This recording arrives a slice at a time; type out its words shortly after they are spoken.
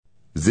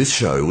This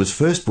show was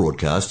first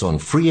broadcast on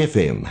Free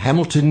FM,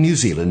 Hamilton, New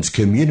Zealand's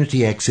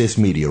community access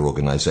media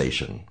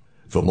organisation.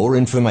 For more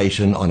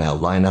information on our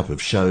lineup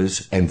of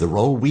shows and the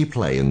role we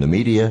play in the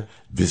media,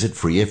 visit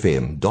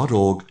freefm.org.nz.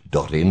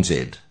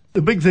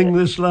 The big thing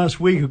this last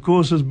week, of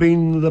course, has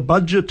been the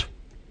budget.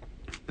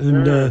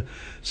 And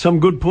some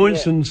good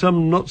points and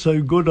some not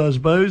so good, I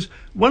suppose.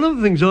 One of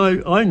the things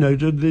I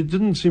noted, there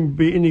didn't seem to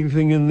be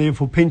anything in there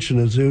for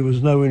pensioners. There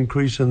was no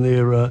increase in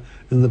their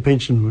in the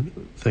pension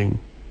thing.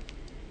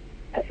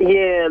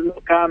 Yeah,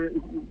 look, no,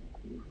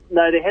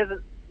 there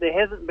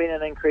hasn't been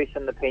an increase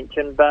in the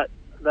pension, but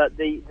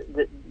the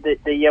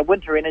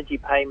winter energy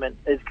payment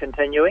is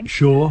continuing.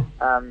 Sure.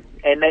 And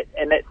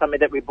that's something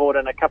that we brought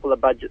in a couple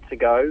of budgets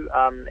ago,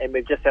 and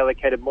we've just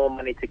allocated more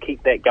money to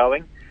keep that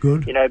going.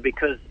 Good. You know,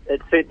 because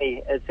it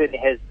certainly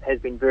has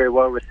been very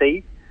well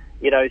received.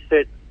 You know,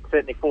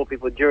 certainly for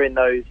people during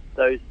those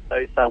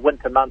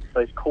winter months,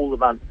 those cooler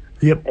months,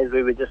 as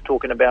we were just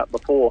talking about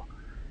before.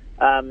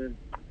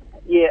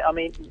 Yeah, I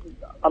mean,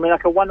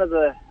 like one of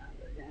the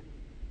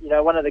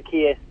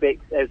key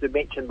aspects, as we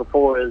mentioned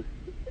before, is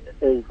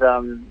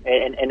and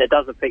it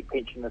does affect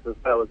pensioners as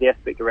well, is the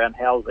aspect around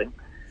housing.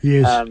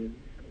 Yes.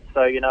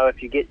 So you know,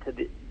 if you get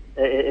to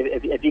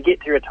if you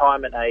get to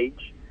retirement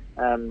age,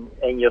 and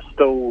you're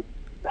still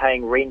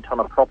paying rent on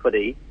a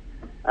property,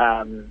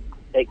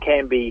 it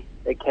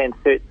can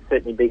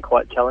certainly be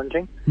quite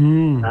challenging.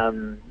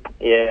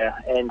 Yeah,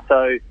 and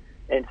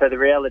so the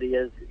reality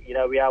is, you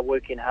know, we are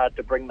working hard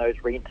to bring those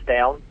rents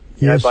down,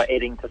 you know, by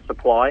adding to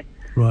supply,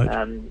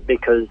 right?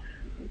 Because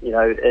you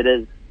know it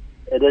is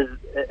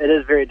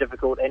very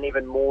difficult, and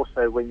even more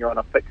so when you're on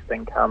a fixed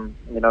income,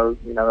 you know,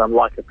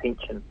 unlike a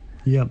pension.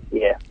 Yeah.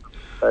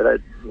 So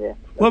that, a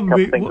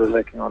couple of things we're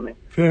working on there.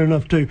 Fair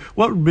enough too.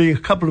 What would be a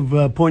couple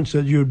of points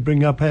that you would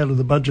bring up out of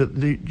the budget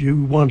that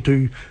you want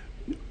to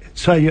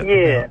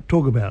say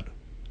talk about?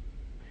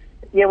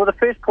 Yeah, well, the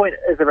first point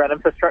is around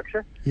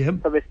infrastructure. Yeah.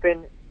 So we're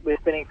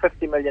spending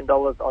 $50 million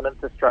on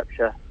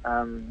infrastructure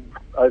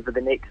over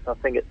the next, I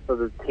think it's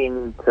sort of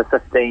 10 to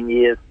 15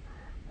 years,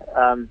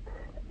 and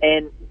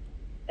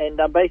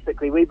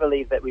basically we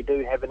believe that we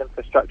do have an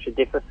infrastructure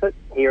deficit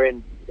here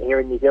in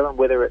New Zealand,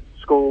 whether it's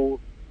schools,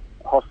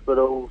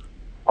 hospitals,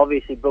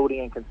 obviously building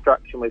and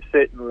construction. We've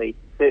certainly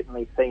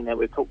seen that.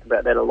 We've talked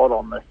about that a lot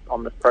on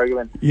this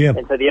program. Yep.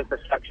 And so the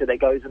infrastructure that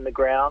goes in the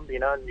ground, you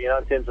know,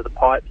 in terms of the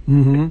pipes,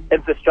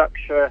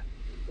 infrastructure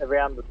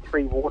around the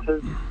three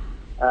waters,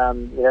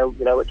 you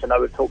know, which I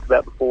know we've talked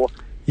about before.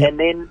 Yep. And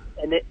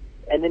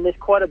then there's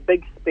quite a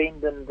big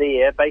spend in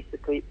there,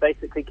 basically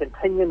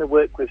continuing the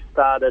work we've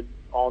started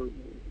on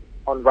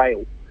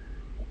rail.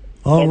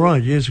 Oh,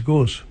 right, yes, of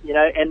course. You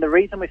know, and the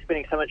reason we're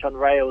spending so much on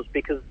rail is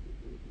because,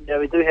 you know,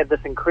 we do have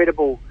this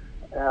incredible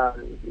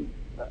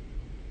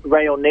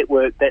rail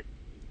network that,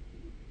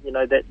 you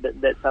know,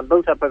 that's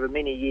built up over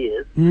many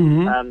years,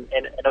 and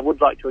I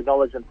would like to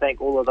acknowledge and thank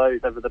all of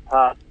those over the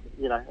past,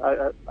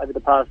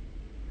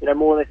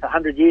 more or less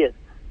 100 years,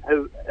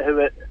 who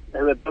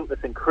have built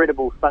this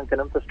incredible sunken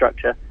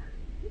infrastructure.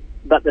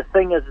 But the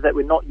thing is that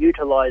we're not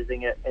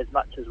utilising it as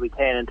much as we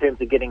can in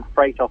terms of getting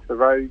freight off the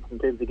roads, in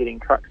terms of getting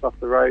trucks off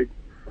the roads,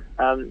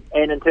 and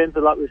in terms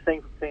of, like we've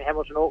seen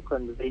Hamilton,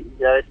 Auckland, the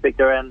aspect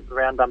around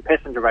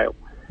passenger rail.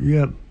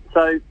 Yeah.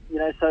 So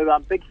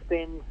big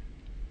spends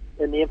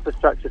in the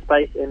infrastructure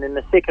space, and then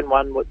the second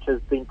one, which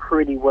has been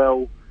pretty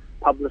well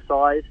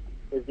publicised,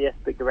 is the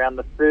aspect around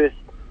the first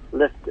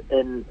lift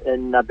in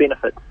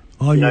benefits.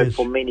 Oh, yes.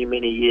 For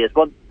many years.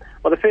 Well,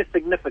 the first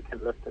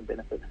significant lift in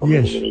benefits for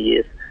many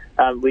years.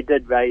 We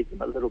did raise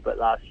them a little bit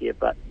last year,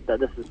 but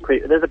there's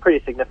a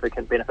pretty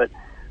significant benefit,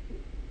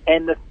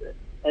 and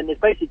there's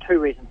basically two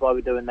reasons why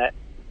we're doing that.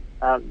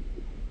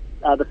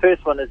 The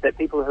first one is that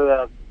people who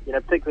are, you know,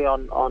 particularly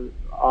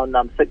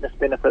on sickness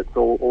benefits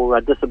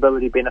or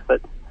disability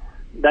benefits,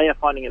 they are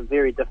finding it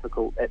very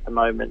difficult at the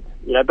moment,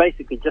 you know,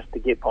 basically just to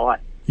get by.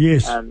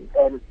 Yes.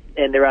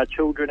 And there are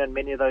children in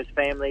many of those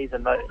families,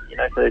 and those, you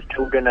know, so those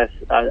children are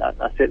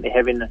certainly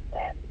having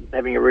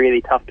a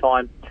really tough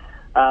time.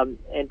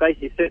 And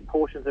basically certain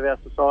portions of our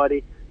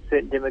society,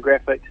 certain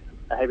demographics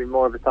are having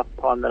more of a tough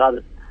time than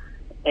others.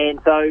 And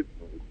so,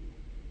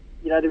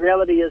 you know, the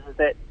reality is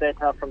that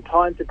from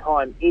time to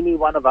time, any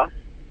one of us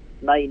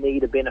may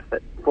need a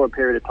benefit for a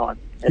period of time.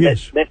 And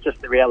that's just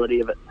the reality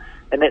of it.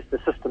 And that's the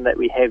system that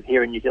we have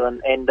here in New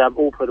Zealand, and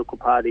all political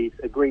parties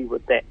agree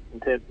with that in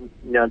terms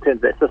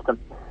of that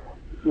system.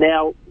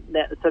 Now,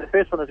 so the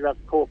first one is around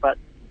support, but,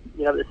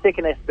 you know, the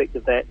second aspect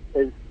of that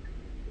is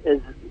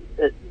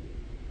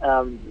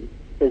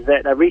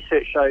that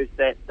research shows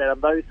that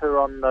those who are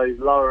on those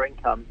lower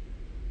incomes,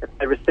 if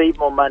they receive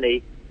more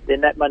money,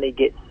 then that money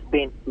gets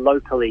spent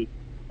locally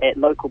at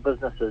local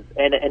businesses,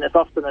 and it's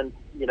often in,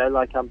 you know,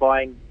 like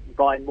buying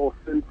more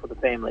food for the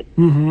family.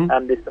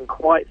 There's some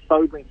quite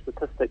sobering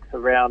statistics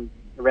around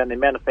the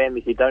amount of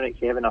families who don't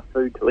actually have enough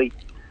food to eat,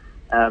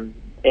 and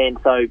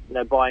so, you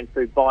know, buying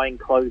food, buying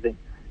clothing,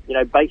 you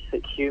know,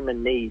 basic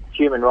human needs,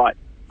 human rights.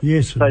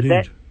 Yes, so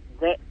indeed.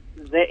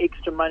 that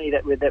extra money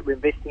that we're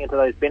investing into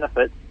those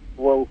benefits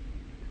will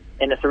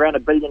and it's around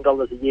 $1 billion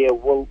a year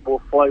will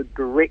flow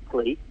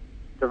directly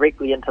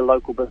into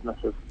local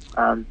businesses,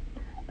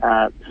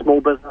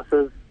 small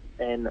businesses,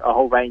 and a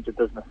whole range of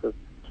businesses.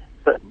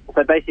 So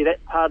basically,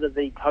 that's part of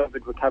the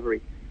COVID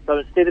recovery. So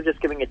instead of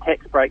just giving a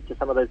tax break to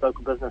some of those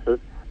local businesses,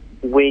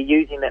 we're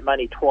using that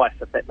money twice,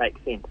 if that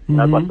makes sense.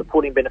 By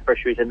supporting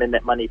beneficiaries, and then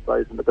that money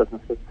flows into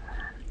businesses.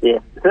 Yeah.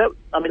 So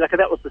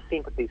that was the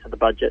centerpiece of the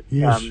budget,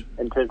 yes,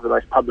 in terms of the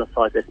most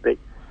publicised aspect.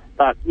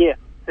 But yeah,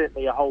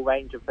 certainly a whole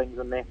range of things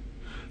in there.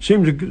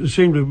 Seem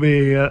to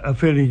be a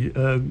fairly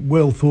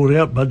well thought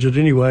out budget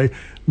anyway.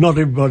 Not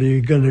everybody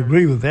is going to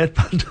agree with that,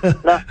 but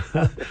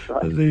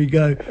Right. there you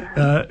go.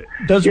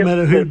 Doesn't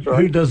matter who right.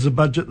 who does the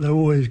budget; they're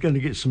always going to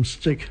get some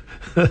stick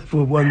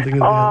for one thing or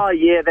the other. Oh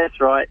yeah,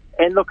 that's right.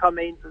 And look,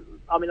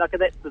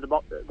 that's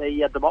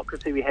the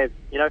democracy we have.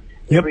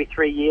 Every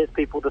 3 years,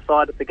 people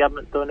decide if the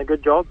government's doing a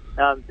good job,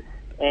 and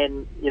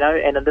in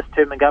this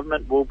term of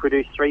government, we'll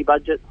produce 3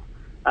 budgets,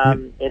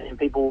 and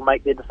people will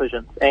make their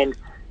decisions. And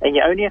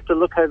you only have to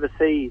look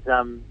overseas.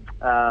 I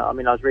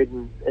was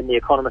reading in the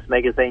Economist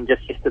magazine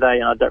just yesterday,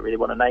 and I don't really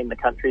want to name the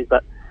countries,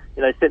 but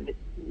certainly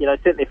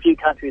a few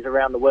countries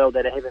around the world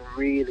that are having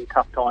really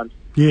tough times.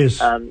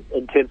 Yes.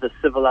 In terms of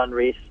civil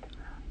unrest,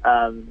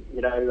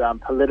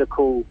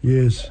 political.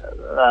 Yes.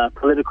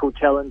 Political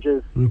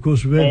challenges. And of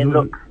course, we've had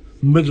the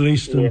Middle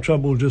Eastern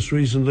trouble just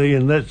recently,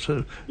 and that's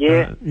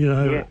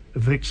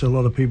affects a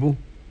lot of people.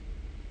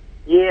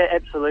 Yeah,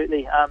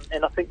 absolutely.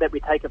 And I think that we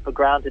take it for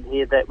granted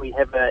here that we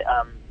have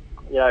a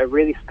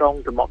really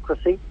strong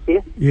democracy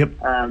here. Yep.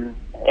 And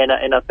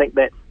I think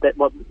that it's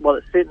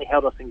certainly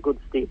held us in good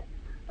stead.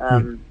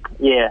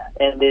 Yeah.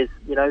 And there's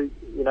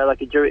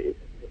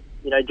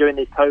during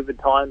these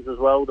COVID times as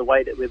well, the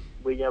way that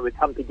we've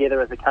come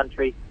together as a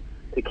country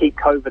to keep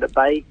COVID at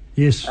bay.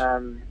 Yes.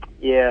 I'm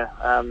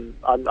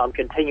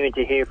continuing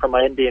to hear from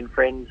my Indian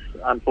friends,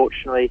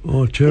 unfortunately,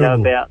 about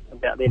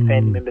their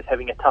family members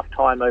having a tough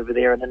time over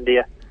there in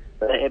India.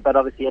 But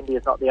obviously India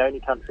is not the only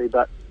country,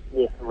 but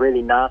some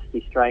really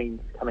nasty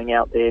strains coming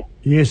out there.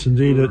 Yes,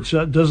 indeed. It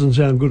doesn't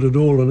sound good at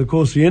all. And of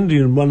course the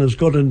Indian one has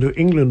got into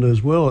England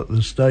as well at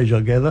this stage,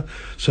 I gather.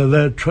 So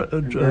they're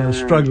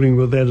struggling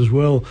with that as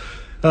well.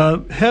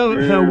 How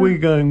are we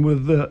going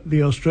with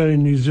the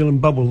Australian-New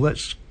Zealand bubble?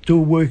 That's still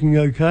working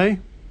okay?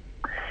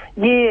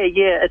 Yeah,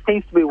 it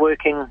seems to be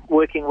working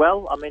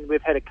well. I mean,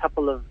 we've had a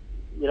couple of,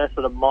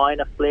 sort of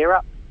minor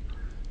flare-ups,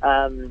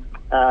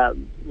 but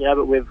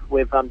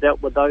we've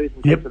dealt with those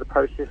in terms of the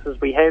processes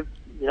we have,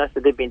 so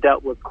they've been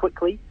dealt with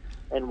quickly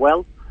and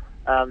well.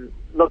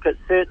 Look, it's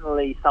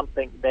certainly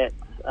something that,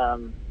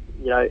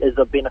 is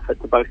a benefit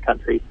to both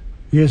countries.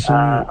 Yes.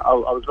 I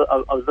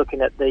was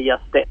looking at the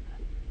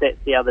stats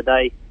the other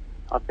day.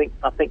 I think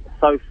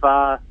so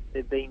far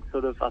there've been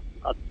sort of,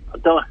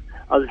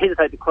 I was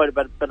hesitant to quote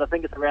about it, but I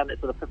think it's around that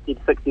sort of 50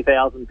 to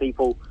 60,000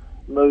 people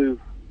move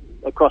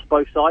across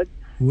both sides.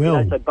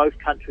 Well, so both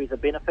countries are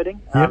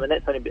benefiting, yep. And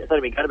it's only been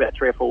going about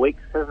 3 or 4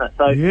 weeks, isn't it?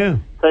 So yeah.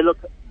 So look,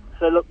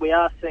 we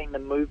are seeing the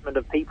movement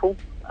of people,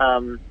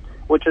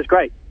 which is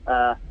great.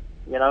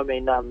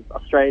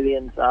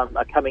 Australians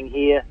are coming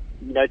here,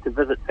 to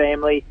visit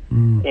family,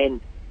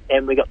 and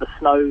we got the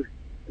snow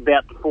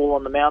about to fall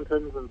on the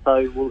mountains, and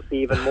so we'll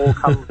see even more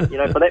come, for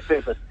that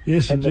purpose.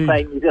 Yes, and indeed. the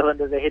same New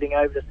Zealanders are heading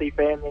over to see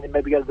family and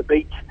maybe go to the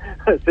beach,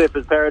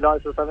 Surfers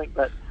Paradise or something.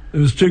 But it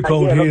was too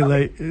cold here.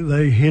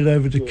 They head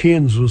over to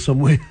Cairns or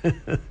somewhere.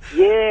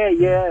 Yeah.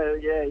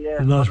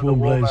 A nice warm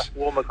place.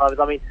 Warmer kind of.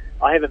 I mean,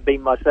 I haven't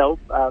been myself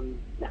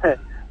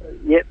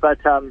yet, but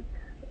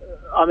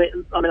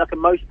like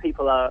most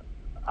people are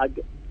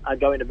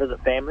going to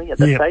visit family at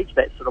this stage.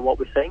 That's sort of what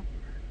we're seeing.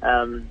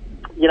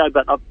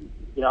 But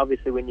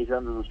obviously when New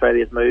Zealanders and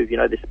Australians move,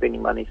 they're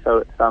spending money, so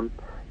it's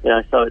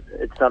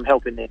it's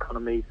helping the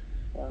economies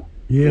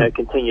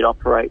continue to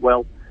operate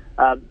well.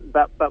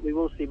 But we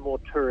will see more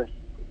tourists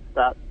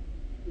start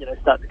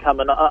to come,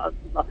 and I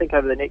think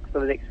over the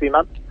next few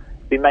months,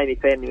 it's been mainly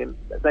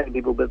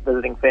people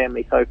visiting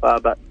family so far,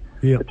 but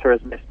the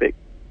tourism aspect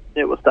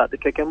will start to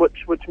kick in,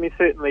 which means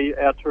certainly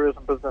our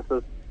tourism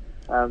businesses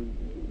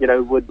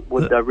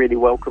would really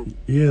welcome.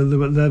 Yeah,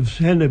 they've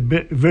had a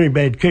very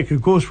bad kick.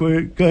 Of course,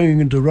 we're going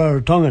into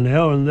Rarotonga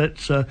now, and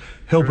that's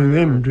helping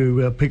them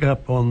to pick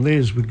up on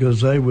theirs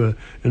because they were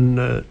in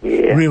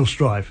real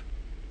strife.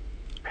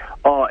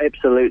 Oh,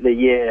 absolutely,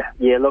 yeah.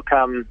 Look,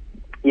 I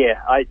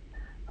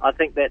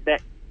think that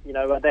that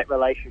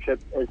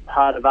relationship is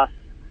part of us,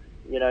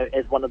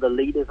 as one of the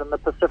leaders in the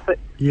Pacific.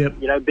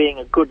 Yep. Being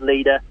a good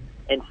leader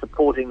and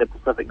supporting the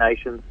Pacific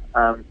nations.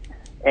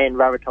 And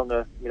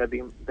Rarotonga,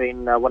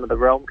 being one of the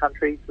realm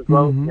countries as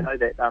well,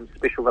 that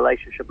special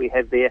relationship we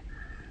have there.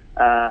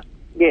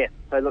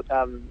 So look,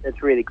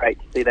 it's really great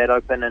to see that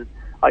open, and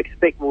I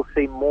expect we'll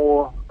see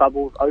more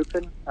bubbles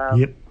open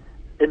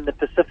in the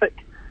Pacific.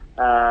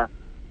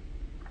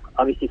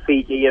 Obviously,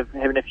 Fiji are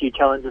having a few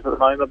challenges at the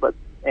moment,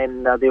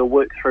 and they'll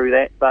work through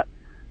that. But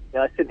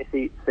I certainly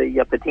see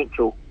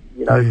potential,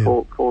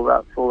 for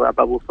our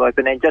bubbles to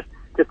open, and just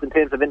in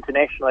terms of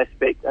international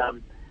aspect.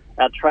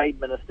 our Trade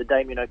Minister,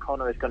 Damien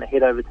O'Connor, is going to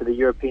head over to the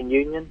European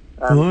Union.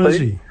 Is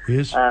he?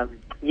 Yes.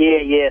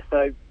 Yeah.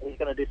 So he's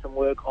going to do some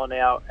work on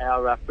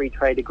our free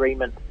trade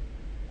agreement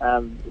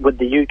with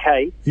the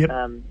UK. Yep.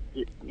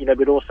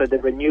 But also the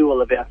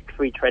renewal of our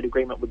free trade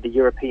agreement with the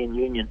European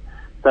Union.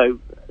 So,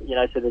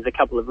 so there's a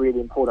couple of really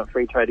important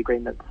free trade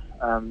agreements,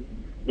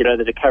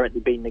 that are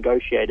currently being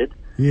negotiated.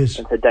 Yes.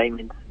 And so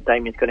Damien's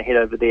going to head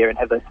over there and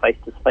have those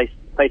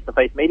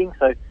face-to-face meetings.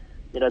 So,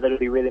 that'll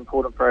be really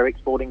important for our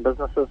exporting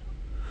businesses.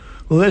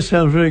 Well, that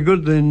sounds very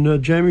good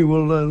then, Jamie.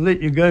 We'll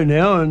let you go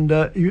now. And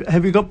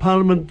have you got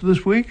Parliament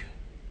this week?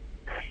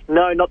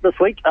 No, not this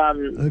week.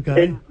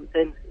 Okay.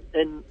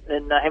 In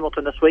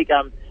Hamilton this week,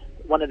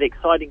 one of the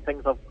exciting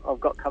things I've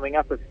got coming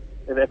up,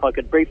 if I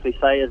could briefly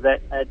say, is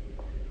that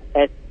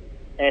at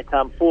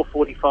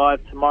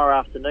 4:45 tomorrow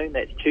afternoon,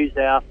 that's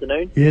Tuesday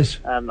afternoon. Yes.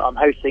 I'm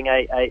hosting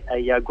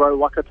a Grow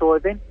Waikato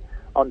event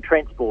on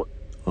transport.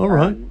 All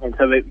right. And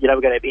so we're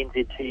going to have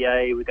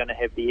NZTA, we're going to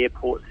have the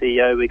airport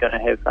CEO, we're going to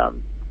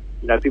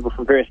have people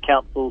from various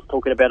councils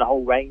talking about a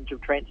whole range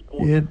of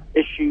transport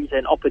issues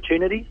and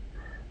opportunities.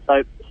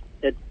 So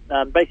it's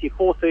basically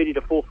 4:30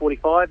 to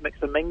 4:45, mix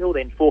and mingle,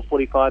 then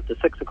 4:45 to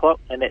 6 o'clock,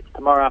 and that's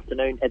tomorrow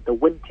afternoon at the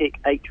Wintec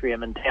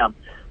Atrium in town.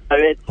 So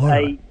it's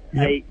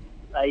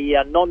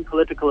a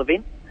non-political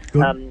event,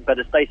 but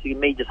it's basically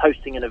me just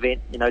hosting an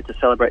event, to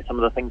celebrate some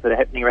of the things that are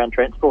happening around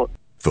transport.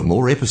 For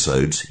more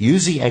episodes,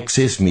 use the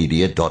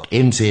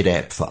accessmedia.nz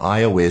app for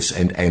iOS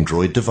and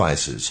Android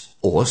devices,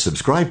 or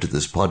subscribe to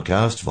this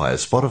podcast via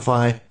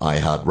Spotify,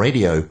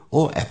 iHeartRadio,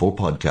 or Apple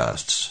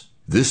Podcasts.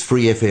 This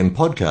Free FM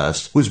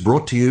podcast was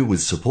brought to you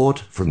with support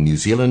from New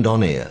Zealand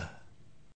On Air.